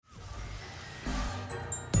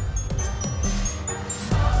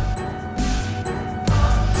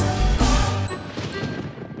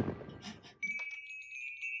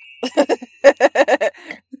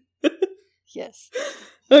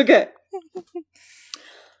Okay.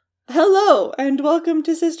 Hello, and welcome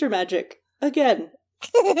to Sister Magic. Again,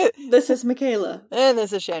 this is Michaela. And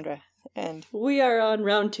this is Chandra. And we are on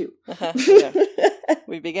round 2. Yeah.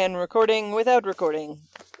 We began recording without recording.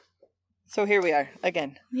 So here we are,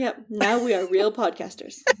 again. Yep, now we are real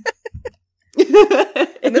podcasters.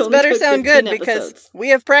 And this better sound good because we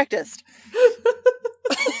have practiced.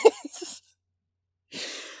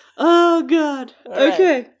 Oh, God. All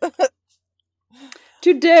okay. Right.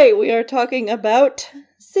 Today we are talking about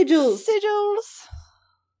sigils. Sigils.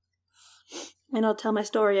 And I'll tell my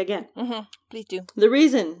story again. Mm-hmm. Please do. The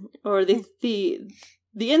reason, or the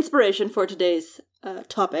inspiration for today's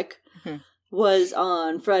topic was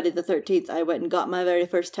on Friday the 13th. I went and got my very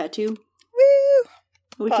first tattoo.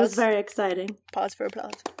 Woo! Which was very exciting. Pause for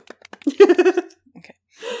applause. Okay.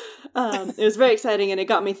 It was very exciting, and it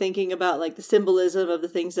got me thinking about like the symbolism of the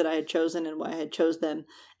things that I had chosen and why I had chose them.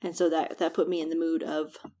 And so that put me in the mood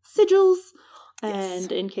of sigils. Yes.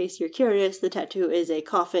 And in case you're curious, the tattoo is a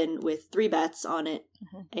coffin with 3 bats on it,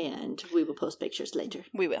 and we will post pictures later.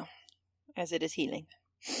 We will, as it is healing.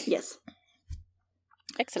 Yes.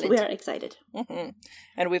 Excellent. So we are excited.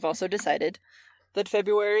 And we've also decided that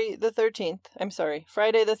Friday the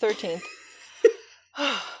 13th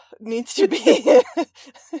needs to be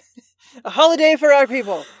a holiday for our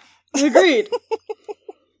people. Agreed.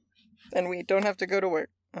 And we don't have to go to work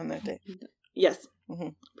on that day. Yes.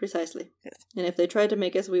 Precisely. Yes. And if they try to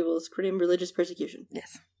make us, we will scream religious persecution.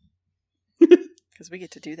 Yes. Because we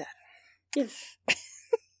get to do that. Yes.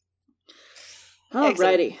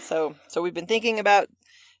 Alrighty. So we've been thinking about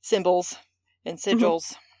symbols and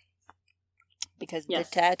sigils because the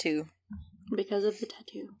tattoo. Because of the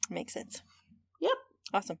tattoo. Makes sense. Yep.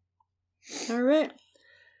 Awesome. All right.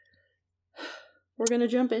 We're going to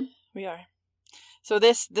jump in. We are. So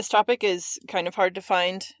this topic is kind of hard to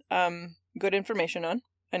find good information on,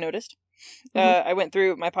 I noticed. I went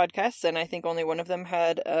through my podcasts, and I think only one of them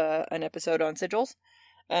had an episode on sigils.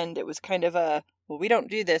 And it was kind of a, well, we don't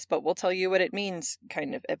do this, but we'll tell you what it means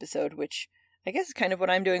kind of episode, which I guess is kind of what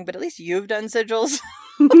I'm doing, but at least you've done sigils.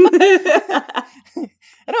 I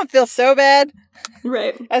don't feel so bad.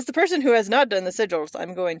 Right. As the person who has not done the sigils,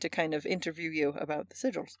 I'm going to kind of interview you about the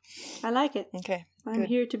sigils. I like it. Okay. I'm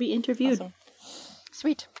here to be interviewed. Awesome.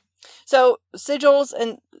 Sweet. So, sigils,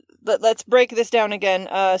 and let's break this down again.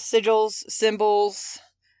 Sigils, symbols,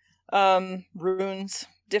 runes,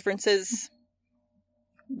 differences,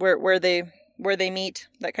 where they meet,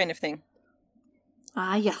 that kind of thing.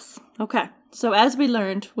 Yes. Okay. So as we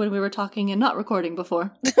learned when we were talking and not recording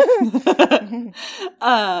before,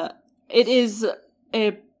 it is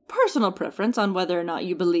a personal preference on whether or not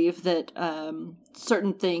you believe that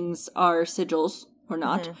certain things are sigils or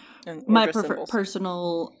not. My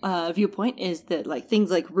personal viewpoint is that like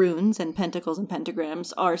things like runes and pentacles and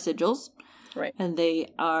pentagrams are sigils. Right. And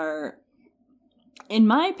they are, in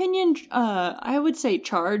my opinion, I would say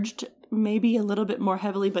charged maybe a little bit more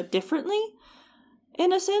heavily but differently.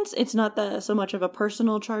 In a sense, it's not so much of a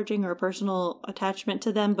personal charging or a personal attachment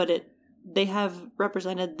to them, but they have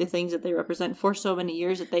represented the things that they represent for so many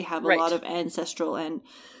years that they have a lot of ancestral and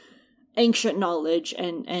ancient knowledge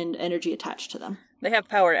and energy attached to them. They have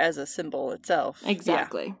power as a symbol itself.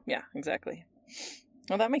 Exactly. Yeah, exactly.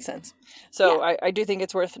 Well, that makes sense. So I do think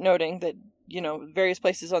it's worth noting that, various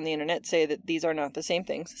places on the internet say that these are not the same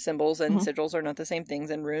things. Symbols and sigils are not the same things,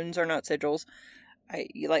 and runes are not sigils.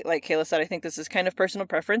 Like Kayla said, I think this is kind of personal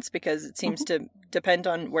preference because it seems to depend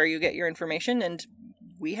on where you get your information, and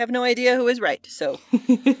we have no idea who is right. So,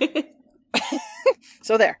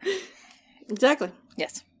 so there. Exactly.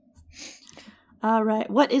 Yes. All right.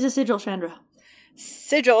 What is a sigil, Chandra?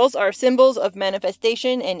 Sigils are symbols of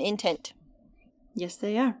manifestation and intent. Yes,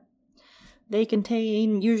 they are. They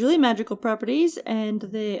contain usually magical properties, and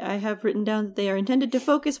I have written down that they are intended to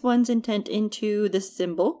focus one's intent into the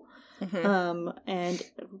symbol. And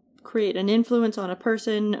create an influence on a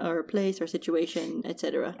person or place or situation,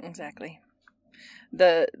 etc. Exactly.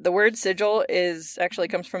 The word sigil actually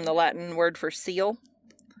comes from the Latin word for seal,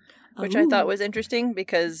 which I thought was interesting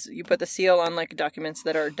because you put the seal on like documents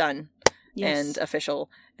that are done and official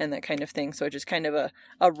and that kind of thing. So it's just kind of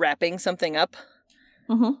a wrapping something up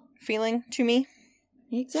feeling to me.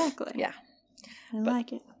 Exactly. Yeah. I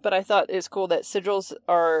like it. But I thought it was cool that sigils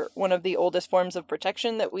are one of the oldest forms of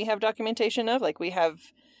protection that we have documentation of. Like, we have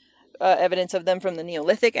evidence of them from the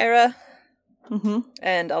Neolithic era.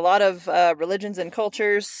 And a lot of religions and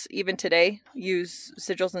cultures, even today, use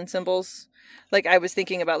sigils and symbols. Like, I was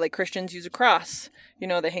thinking about, like, Christians use a cross.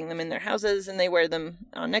 They hang them in their houses and they wear them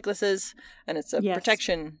on necklaces. And it's a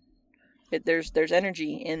protection. There's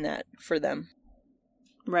energy in that for them.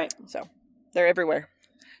 Right. So, they're everywhere.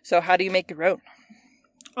 So how do you make your own?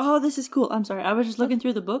 Oh, this is cool. I'm sorry. I was just looking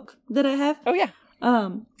through the book that I have. Oh, yeah.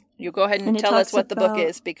 You go ahead and tell us what the book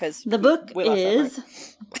is, because the book is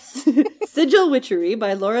Sigil Witchery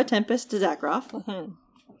by Laura Tempest Zakroff.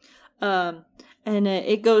 Mm-hmm. And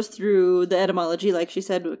it goes through the etymology, like she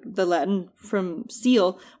said, the Latin from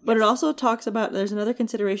seal, but it also talks about, there's another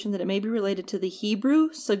consideration that it may be related to the Hebrew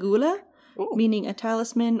sagula, meaning a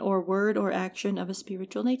talisman or word or action of a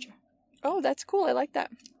spiritual nature. Oh, that's cool. I like that.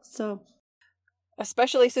 So,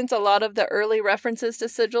 especially since a lot of the early references to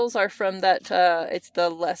sigils are from that, it's the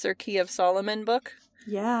Lesser Key of Solomon book.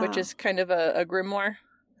 Yeah. Which is kind of a grimoire.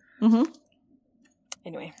 Mm-hmm.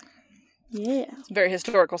 Anyway. Yeah. It's very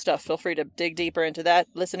historical stuff. Feel free to dig deeper into that,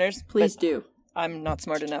 listeners. Please do. I'm not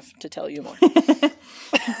smart enough to tell you more.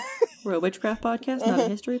 We're a witchcraft podcast, not a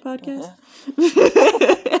history podcast.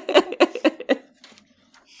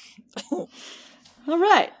 All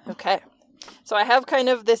right. Okay. So I have kind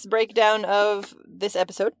of this breakdown of this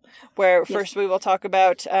episode, where first we will talk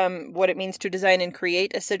about what it means to design and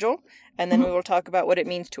create a sigil, and then we will talk about what it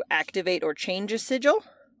means to activate or change a sigil,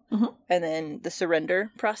 and then the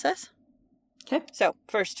surrender process. Okay. So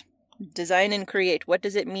first, design and create. What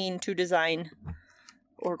does it mean to design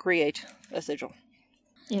or create a sigil?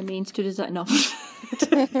 It means to design. No.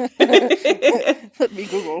 Let me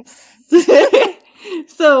Google.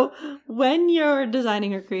 So, when you're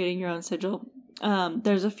designing or creating your own sigil,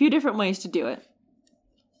 there's a few different ways to do it.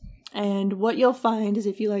 And what you'll find is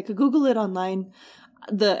if you Google it online,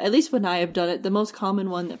 at least when I have done it, the most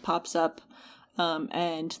common one that pops up,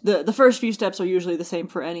 and the first few steps are usually the same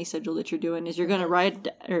for any sigil that you're doing, is you're going to write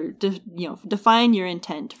or define your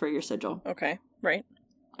intent for your sigil. Okay, right.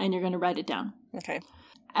 And you're going to write it down. Okay.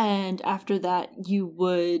 And after that, you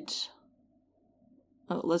would...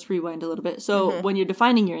 Oh, let's rewind a little bit. So when you're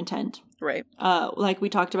defining your intent, right? Like we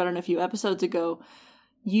talked about in a few episodes ago,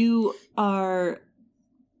 you are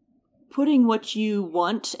putting what you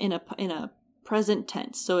want in a present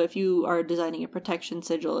tense. So if you are designing a protection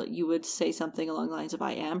sigil, you would say something along the lines of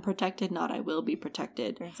 "I am protected," not "I will be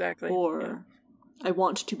protected," exactly, or "I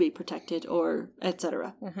want to be protected," or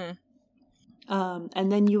etc.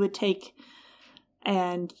 And then you would take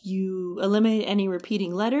and you eliminate any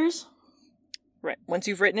repeating letters. Right. Once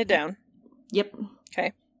you've written it down. Yep.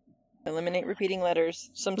 Okay. Eliminate repeating letters.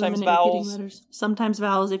 Sometimes vowels. Sometimes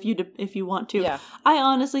vowels if you want to. Yeah. I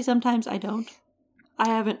honestly sometimes I don't. I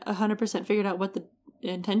haven't 100% figured out what the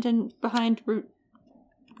intention behind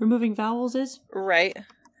removing vowels is. Right.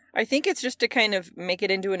 I think it's just to kind of make it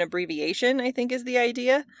into an abbreviation, I think is the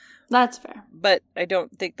idea. That's fair. But I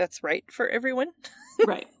don't think that's right for everyone.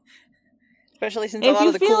 Right. Especially since a lot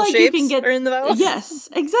of the cool shapes are in the vowels. Yes,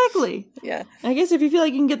 exactly. Yeah. I guess if you feel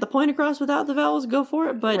like you can get the point across without the vowels, go for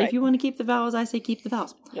it. But if you want to keep the vowels, I say keep the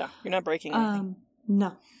vowels. Yeah, you're not breaking anything.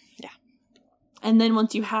 No. Yeah. And then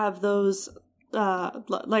once you have those,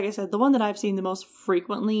 like I said, the one that I've seen the most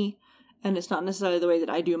frequently, and it's not necessarily the way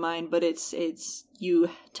that I do mine, but it's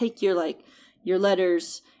you take your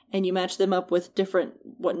letters and you match them up with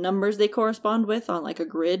what numbers they correspond with on a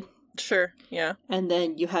grid. Sure, yeah. And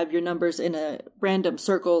then you have your numbers in a random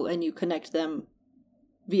circle and you connect them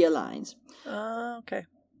via lines. Okay.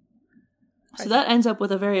 So that ends up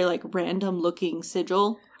with a very random looking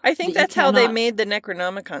sigil. I think that's how they made the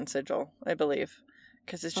Necronomicon sigil, I believe.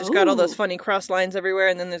 Because it's just got all those funny cross lines everywhere,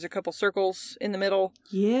 and then there's a couple circles in the middle.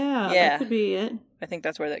 Yeah, that could be it. I think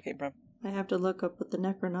that's where that came from. I have to look up what the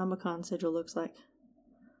Necronomicon sigil looks like.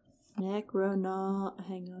 Hang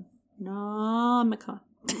on. Nomicon.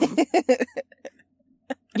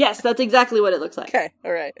 Yes, that's exactly what it looks like. Okay,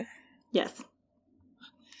 all right. Yes.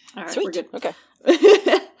 All right, Sweet. we're good. Okay.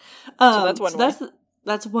 So that's one way.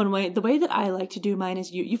 That's one way. The way that I like to do mine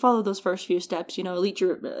is you follow those first few steps. Eliminate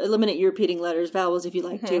your repeating letters, vowels if you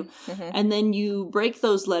like to, and then you break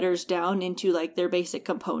those letters down into their basic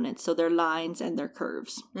components, so their lines and their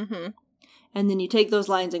curves. And then you take those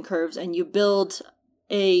lines and curves and you build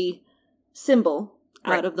a symbol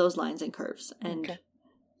out of those lines and curves, and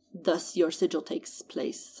thus your sigil takes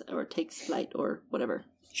place, or takes flight, or whatever.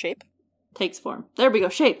 Shape? Takes form. There we go.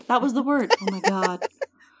 Shape. That was the word. Oh my god.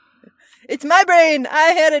 It's my brain! I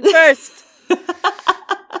had it first!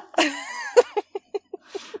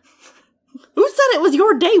 Who said it was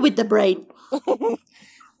your day with the brain?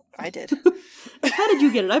 I did. How did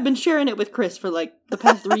you get it? I've been sharing it with Chris for the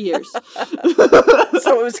past 3 years.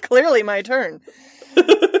 So it was clearly my turn.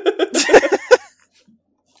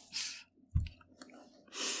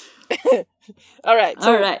 All right.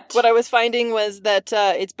 So All right. what I was finding was that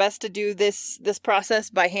it's best to do this process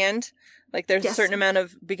by hand. Like there's a Yes. certain amount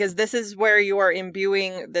of, because this is where you are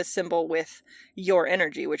imbuing this symbol with your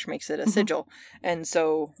energy, which makes it a sigil. And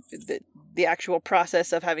so the actual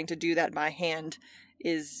process of having to do that by hand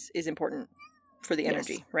is important for the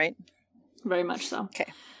energy, Yes. right? Very much so.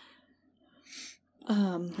 Okay.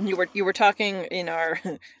 You were talking in our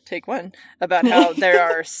take one about how there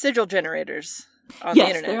are sigil generators on the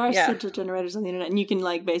internet. Yes, there are sigil generators on the internet, and you can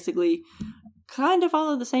like basically kind of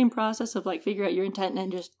follow the same process of like figure out your intent and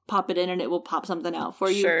just pop it in, and it will pop something out for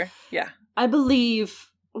you. Sure. Yeah. I believe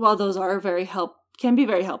while those are can be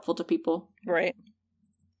very helpful to people, Right.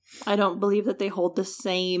 I don't believe that they hold the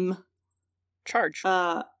same Charge.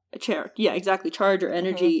 charge or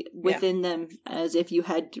energy within them as if you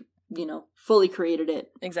had, fully created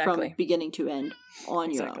it Exactly. from beginning to end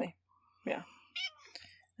on your own. Exactly. Yeah.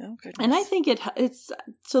 Oh, goodness. And I think it's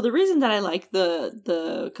so the reason that I like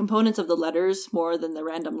the components of the letters more than the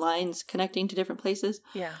random lines connecting to different places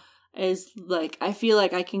is like I feel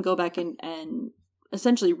like I can go back and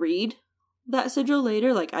essentially read that sigil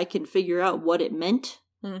later. Like I can figure out what it meant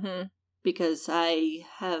because I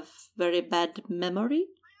have very bad memory.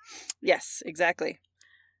 Yes, exactly.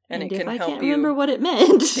 And it if can I help can't you remember what it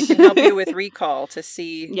meant. It can help you with recall to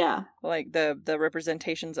see like the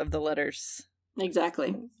representations of the letters.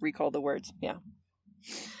 Exactly. Recall the words. Yeah.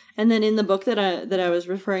 And then in the book that I was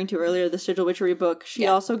referring to earlier, the Sigil Witchery book, she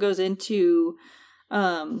also goes into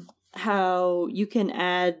how you can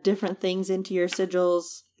add different things into your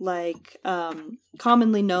sigils, like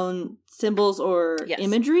commonly known symbols or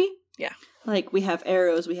imagery. Yeah. Like we have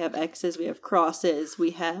arrows, we have X's, we have crosses, we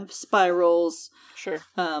have spirals. Sure.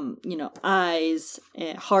 Eyes,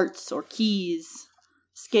 hearts or keys,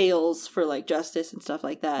 scales for like justice and stuff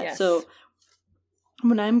like that. Yes. So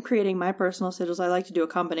when I'm creating my personal sigils, I like to do a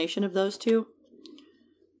combination of those two,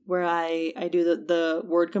 where I do the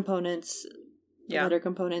word components, the letter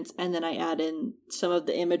components, and then I add in some of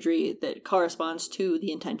the imagery that corresponds to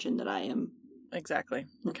the intention that I am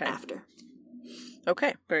after.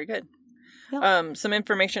 Okay, very good. Yep. Some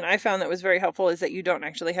information I found that was very helpful is that you don't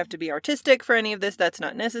actually have to be artistic for any of this. That's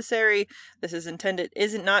not necessary. This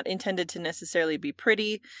isn't not intended to necessarily be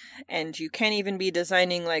pretty, and you can even be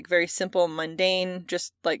designing like very simple, mundane,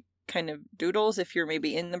 just like kind of doodles if you're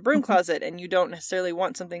maybe in the broom closet and you don't necessarily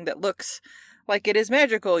want something that looks like it is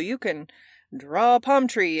magical. You can draw a palm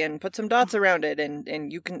tree and put some dots around it, and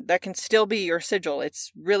that can still be your sigil.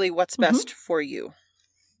 It's really what's best for you.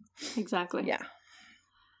 Exactly. Yeah.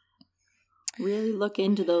 Really look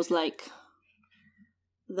into those, like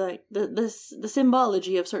the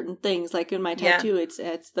symbology of certain things. Like in my tattoo,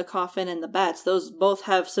 it's the coffin and the bats. Those both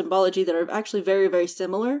have symbology that are actually very, very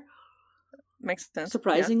similar. Makes sense.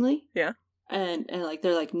 Surprisingly, yeah. And like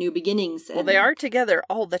they're like new beginnings. Well, they are together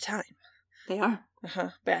all the time. They are.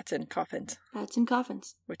 Bats and coffins. Bats and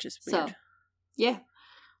coffins, which is weird. So, yeah,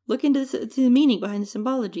 look into the meaning behind the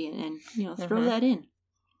symbology and throw that in.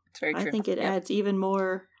 It's very true. I think it adds even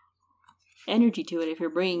more energy to it if you're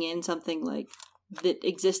bringing in something like that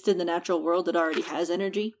exists in the natural world that already has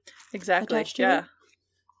energy. Exactly. Attached to it.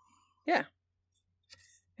 Yeah.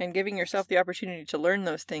 And giving yourself the opportunity to learn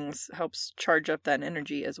those things helps charge up that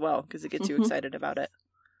energy as well, because it gets you excited about it.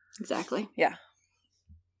 Exactly. Yeah.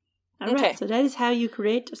 All right. So that is how you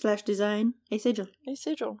create / design a sigil. A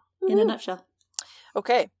sigil. In a nutshell.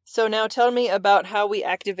 Okay. So now tell me about how we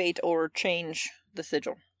activate or change the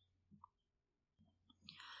sigil.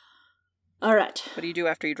 All right. What do you do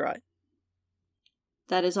after you draw it?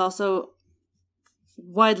 That is also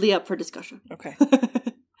widely up for discussion. Okay.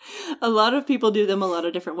 A lot of people do them a lot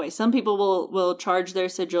of different ways. Some people will charge their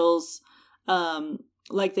sigils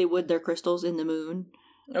like they would their crystals in the moon.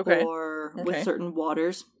 Okay. Or with certain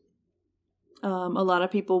waters. A lot of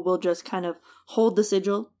people will just kind of hold the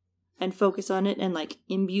sigil and focus on it and like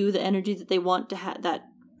imbue the energy that they want to have that.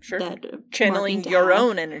 Sure. That channeling your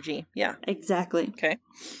own energy. Yeah. Exactly. Okay.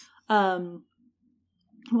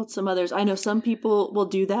 What's some others? I know some people will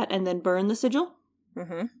do that and then burn the sigil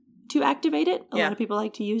to activate it. A lot of people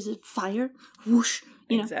like to use fire. Whoosh.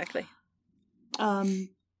 Exactly.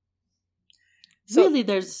 Really,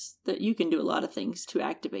 you can do a lot of things to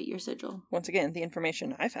activate your sigil. Once again, the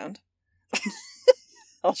information I found,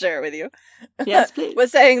 I'll share it with you. Yes, please.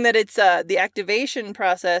 Was saying that it's the activation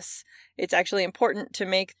process. It's actually important to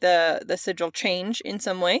make the sigil change in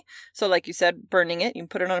some way. So like you said, burning it, you can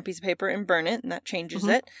put it on a piece of paper and burn it, and that changes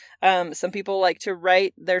it. Some people like to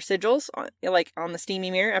write their sigils on the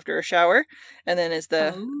steamy mirror after a shower, and then as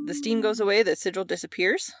the steam goes away, the sigil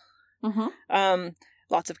disappears.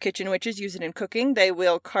 Lots of kitchen witches use it in cooking. They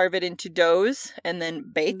will carve it into doughs and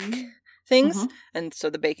then bake things. Mhm. And so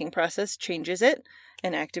the baking process changes it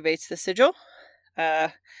and activates the sigil.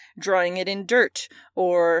 Drawing it in dirt,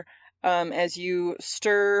 or as you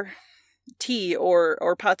stir tea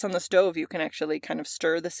or pots on the stove, you can actually kind of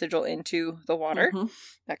stir the sigil into the water, Mhm.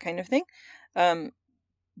 that kind of thing.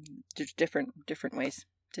 There's different ways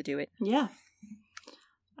to do it. Yeah.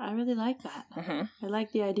 I really like that. Mm-hmm. I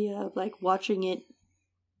like the idea of like watching it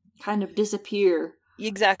kind of disappear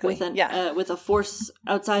Exactly. with with a force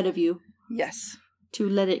outside of you Yes. to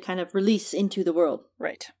let it kind of release into the world.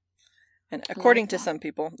 Right. And according to that. some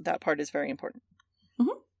people, that part is very important.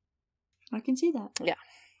 I can see that. Yeah.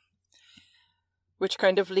 Which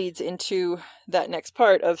kind of leads into that next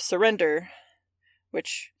part of surrender,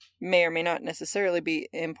 which may or may not necessarily be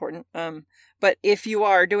important. But if you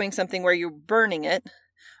are doing something where you're burning it,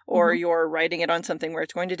 or you're writing it on something where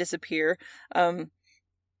it's going to disappear,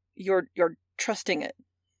 you're trusting it,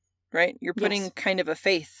 right? You're putting kind of a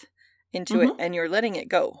faith into it, and you're letting it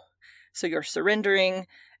go. So you're surrendering,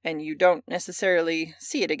 and you don't necessarily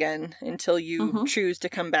see it again until you choose to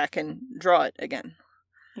come back and draw it again.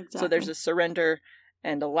 Exactly. So there's a surrender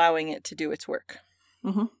and allowing it to do its work,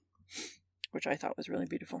 which I thought was really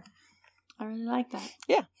beautiful. I really like that.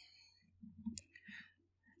 Yeah.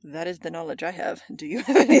 That is the knowledge I have. Do you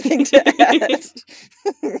have anything to add?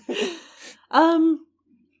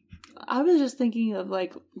 I was just thinking of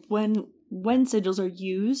like when sigils are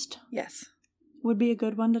used. Yes. Would be a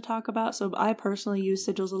good one to talk about. So I personally use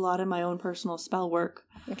sigils a lot in my own personal spell work.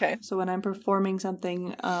 Okay. So when I'm performing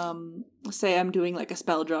something, say I'm doing like a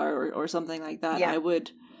spell jar or something like that, I would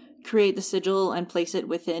create the sigil and place it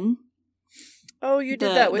within. Oh, you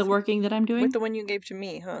did that with the working that I'm doing? With the one you gave to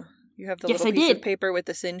me, huh? You have the Yes, little I piece did. of paper with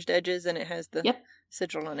the singed edges, and it has the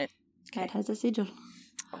sigil on it. Okay. It has a sigil.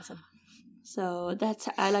 Awesome. So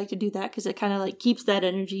I like to do that because it kind of like keeps that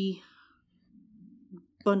energy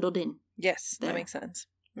bundled in. Yes, there. That makes sense.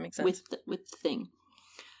 With the thing.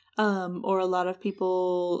 Or a lot of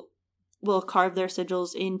people will carve their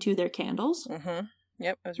sigils into their candles. Mm-hmm.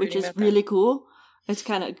 Yep, I was which is really cool. It's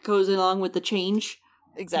kind of goes along with the change.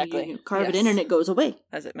 Exactly. You carve it in and it goes away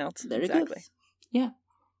as it melts. There it goes. Yeah.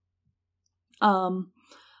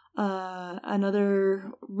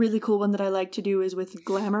 Another really cool one that I like to do is with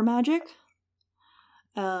glamour magic,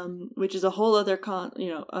 which is a whole other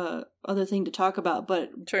other thing to talk about.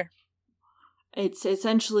 But sure, it's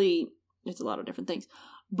essentially it's a lot of different things.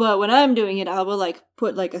 But when I'm doing it, I will like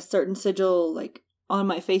put like a certain sigil like on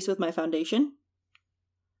my face with my foundation.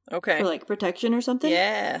 Okay. For like protection or something.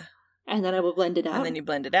 Yeah. And then I will blend it out. And then you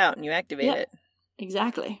blend it out and you activate it.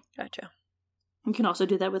 Exactly. Gotcha. You can also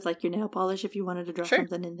do that with like your nail polish if you wanted to draw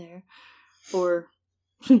something in there. Or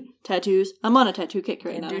tattoos. I'm on a tattoo kick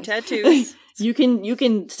right now. Do tattoos. You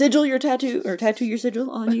can sigil your tattoo or tattoo your sigil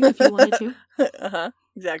on you if you wanted to.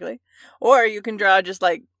 Exactly. Or you can draw just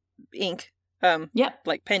like ink.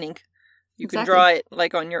 Like pen ink. You can draw it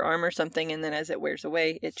like on your arm or something, and then as it wears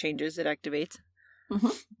away, it changes, it activates.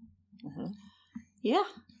 Yeah.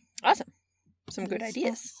 Awesome. Some good ideas.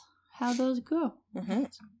 That's how those go.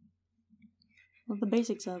 Well, the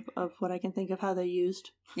basics of what I can think of how they're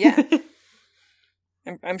used. Yeah.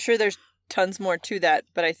 I'm sure there's tons more to that,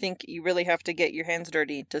 but I think you really have to get your hands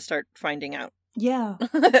dirty to start finding out. Yeah.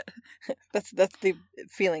 That's the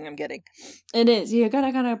feeling I'm getting. It is. You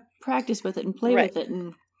gotta practice with it and play with it,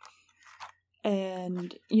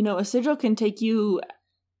 and a sigil can take you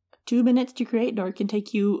 2 minutes to create, or it can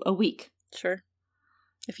take you a week. Sure.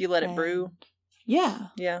 If you let it brew. Yeah.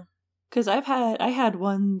 Yeah. Because I had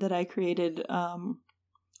one that I created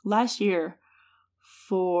last year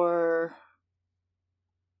for,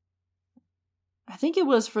 I think it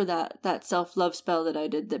was for that self-love spell that I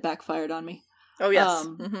did that backfired on me. Oh, yes.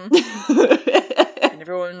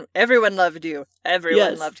 And everyone loved you.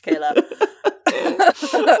 Everyone loved Kayla.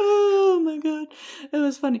 Oh my god. It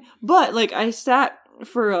was funny. But like I sat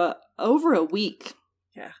for over a week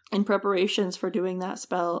in preparations for doing that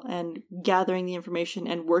spell and gathering the information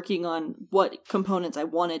and working on what components I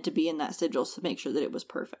wanted to be in that sigil to make sure that it was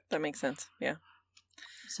perfect. That makes sense. Yeah.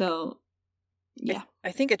 So, yeah.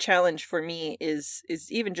 I think a challenge for me is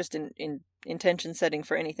even just in intention setting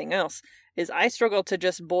for anything else is I struggle to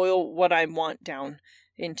just boil what I want down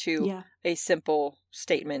into a simple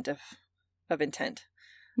statement of intent.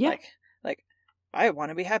 Yeah. Like I want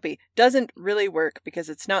to be happy doesn't really work because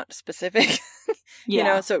it's not specific.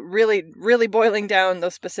 So really, really boiling down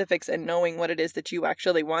those specifics and knowing what it is that you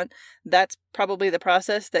actually want, that's probably the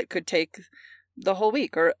process that could take the whole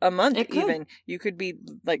week or a month even. You could be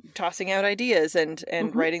like tossing out ideas and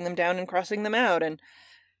writing them down and crossing them out, and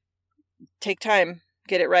take time,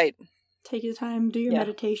 get it right. Take your time, do your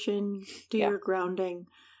meditation, do your grounding,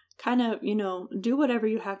 kind of, do whatever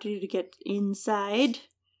you have to do to get inside.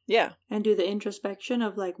 Yeah. And do the introspection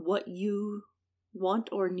of like what you want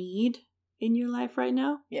or need in your life right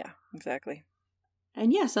now. Yeah, exactly.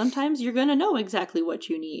 And yeah, sometimes you're going to know exactly what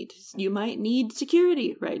you need. You might need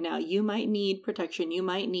security right now. You might need protection. You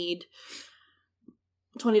might need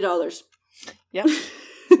 $20. Yep.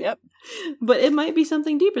 Yep. But it might be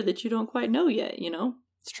something deeper that you don't quite know yet,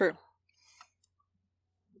 It's true.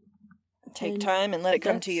 Take time and let it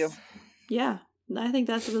come to you. Yeah. I think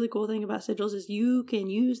that's the really cool thing about sigils is you can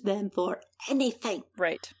use them for anything.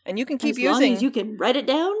 Right. And you can keep using... As long as you can write it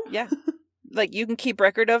down. Yeah. Like, you can keep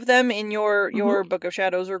record of them in your Book of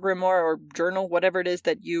Shadows or grimoire or journal, whatever it is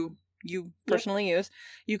that you personally use.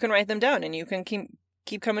 You can write them down, and you can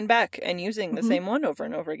keep coming back and using the same one over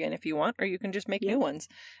and over again if you want, or you can just make new ones.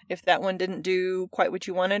 If that one didn't do quite what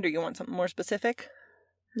you wanted, or you want something more specific,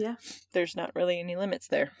 there's not really any limits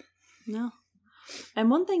there. No. And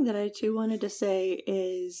one thing that I too wanted to say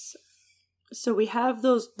is, so we have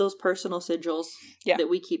those personal sigils that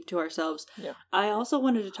we keep to ourselves. Yeah. I also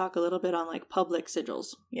wanted to talk a little bit on like public sigils.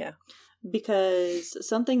 Yeah. Because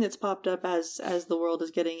something that's popped up as the world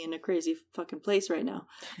is getting in a crazy fucking place right now,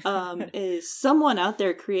 is someone out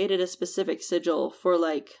there created a specific sigil for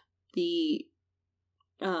like the,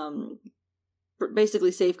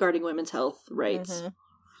 basically safeguarding women's health rights. Mm-hmm.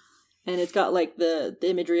 And it's got like the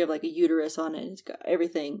imagery of like a uterus on it. It's got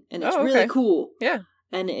everything, and it's really cool. Yeah.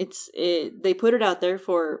 And they put it out there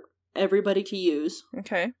for everybody to use.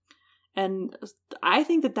 Okay. And I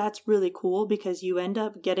think that that's really cool because you end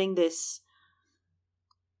up getting this.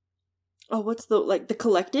 Oh, what's the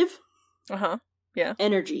collective? Yeah.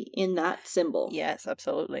 Energy in that symbol. Yes,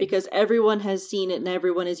 absolutely. Because everyone has seen it and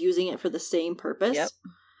everyone is using it for the same purpose. Yep.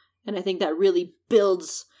 And I think that really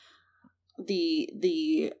builds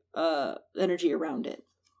the energy around it.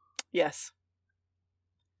 Yes.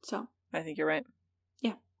 So I think you're right.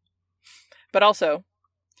 Yeah. But also,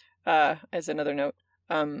 as another note,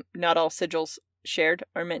 not all sigils shared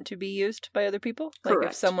are meant to be used by other people. Correct. Like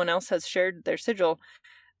if someone else has shared their sigil,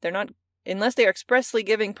 they're not, unless they are expressly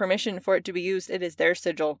giving permission for it to be used, it is their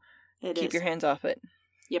sigil. Keep your hands off it.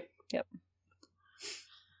 Yep.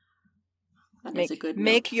 That is a good note.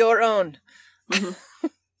 Make your own. Mm-hmm.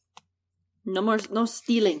 No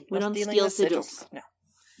stealing. We don't steal sigils. No.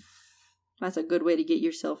 That's a good way to get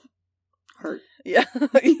yourself hurt. Yeah.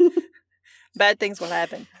 Bad things will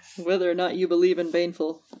happen. Whether or not you believe in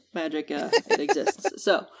baneful magic, it exists.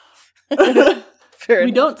 So,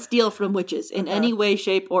 we don't steal from witches in any way,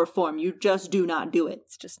 shape, or form. You just do not do it.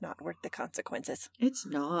 It's just not worth the consequences. It's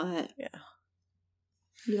not. Yeah.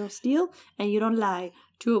 You don't steal, and you don't lie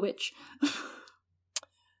to a witch.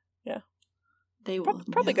 Yeah. They will.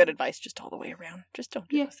 Probably good advice just all the way around. Just don't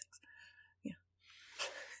do those things. Yeah.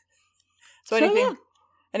 So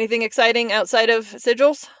anything exciting outside of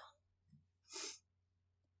sigils?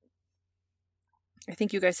 I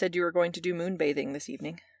think you guys said you were going to do moonbathing this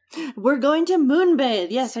evening. We're going to moonbathe.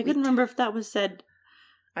 Yes, sweet. I couldn't remember if that was said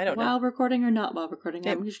while recording or not while recording.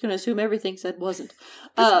 I'm just going to assume everything said wasn't.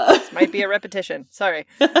 This might be a repetition. Sorry.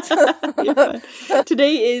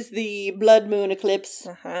 Today is the blood moon eclipse.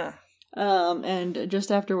 Uh-huh. And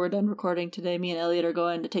just after we're done recording today, me and Elliot are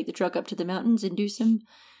going to take the truck up to the mountains and do some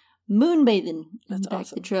moonbathing. That's back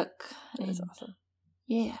awesome. The truck. That's awesome.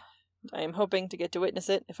 Yeah. I am hoping to get to witness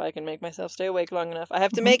it if I can make myself stay awake long enough. I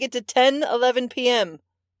have to make it to 10:11 p.m.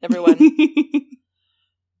 Everyone.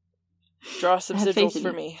 Draw some sigils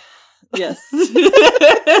for me. Yes.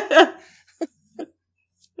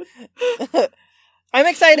 I'm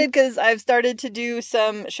excited because I've started to do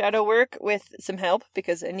some shadow work with some help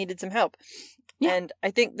because I needed some help. Yeah. And I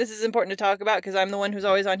think this is important to talk about because I'm the one who's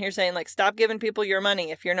always on here saying, like, stop giving people your money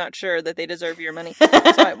if you're not sure that they deserve your money. So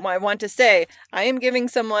I want to say, I am giving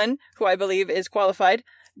someone who I believe is qualified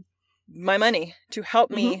my money to help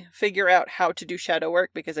me figure out how to do shadow work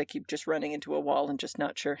because I keep just running into a wall and just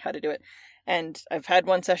not sure how to do it. And I've had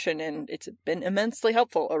one session and it's been immensely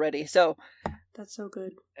helpful already. So that's so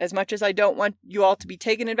good. As much as I don't want you all to be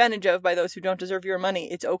taken advantage of by those who don't deserve your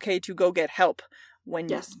money, it's okay to go get help when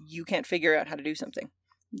you can't figure out how to do something.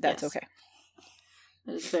 That's okay.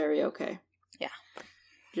 That is very okay. Yeah.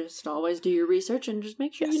 Just always do your research and just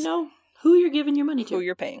make sure you know who you're giving your money to. Who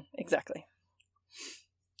you're paying. Exactly.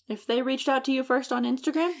 If they reached out to you first on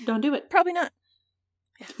Instagram, don't do it. Probably not.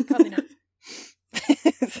 Yeah, probably not.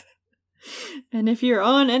 And if you're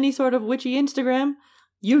on any sort of witchy Instagram,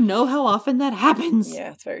 you know how often that happens.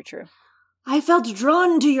 Yeah, it's very true. I felt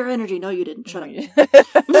drawn to your energy. No, you didn't. Shut up.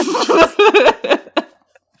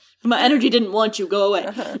 My energy didn't want you. Go away.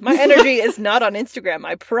 My energy is not on Instagram,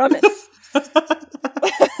 I promise.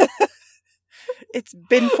 It's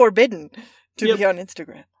been forbidden to Yep. be on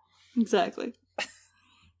Instagram. Exactly.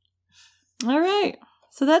 All right.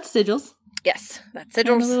 So that's sigils. Yes, that's And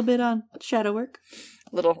a sigils. little bit on shadow work.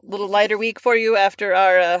 Little lighter week for you after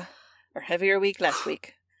our heavier week last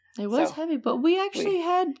week. It was So, heavy, but we actually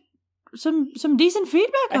had some decent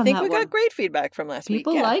feedback on I think that we one. got great feedback from last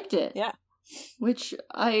People week. Yeah. liked it. Yeah. Which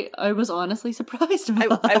I was honestly surprised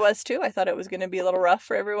about. I was too. I thought it was going to be a little rough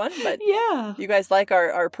for everyone, but Yeah. you guys like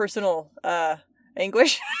our personal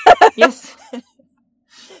anguish. Yes.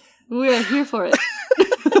 We are here for it.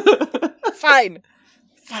 Fine.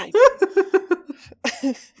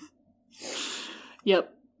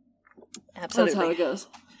 Yep. Absolutely. That's how it goes.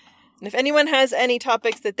 And if anyone has any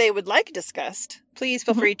topics that they would like discussed, please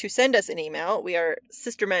feel free to send us an email. We are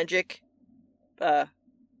sistermagic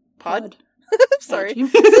pod. Sorry.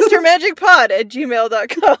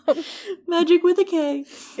 sistermagicpod@gmail.com. Magic with a K.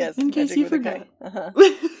 Yes. In case magic you with a forgot.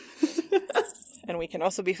 K. And we can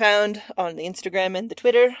also be found on the Instagram and the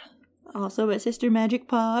Twitter. Also at Sister Magic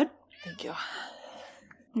Pod. Thank you.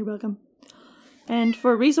 You're welcome. And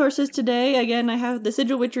for resources today, again, I have the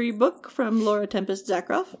Sigil Witchery book from Laura Tempest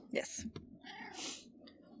Zakroff. Yes.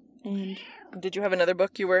 And Did you have another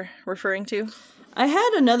book you were referring to? I had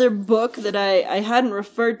another book that I hadn't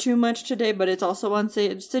referred to much today, but it's also on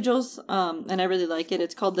sigils, and I really like it.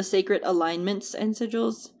 It's called The Sacred Alignments and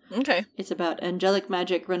Sigils. Okay. It's about angelic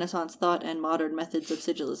magic, Renaissance thought, and modern methods of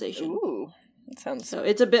sigilization. Ooh. That sounds So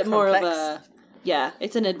it's a bit more of complex. a... Yeah,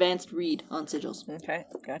 it's an advanced read on sigils. Okay,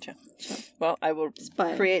 gotcha. Well, I will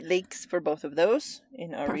Spy. create links for both of those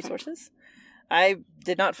in our Perfect. resources. I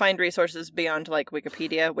did not find resources beyond like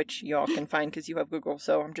Wikipedia, which y'all can find because you have Google,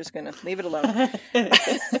 so I'm just going to leave it alone.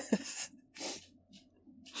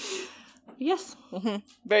 Yes.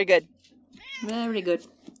 Very good. Very good.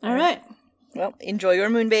 All right. Well, enjoy your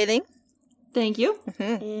moon bathing. Thank you.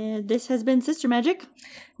 And this has been Sister Magic.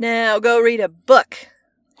 Now go read a book.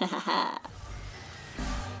 Ha ha ha.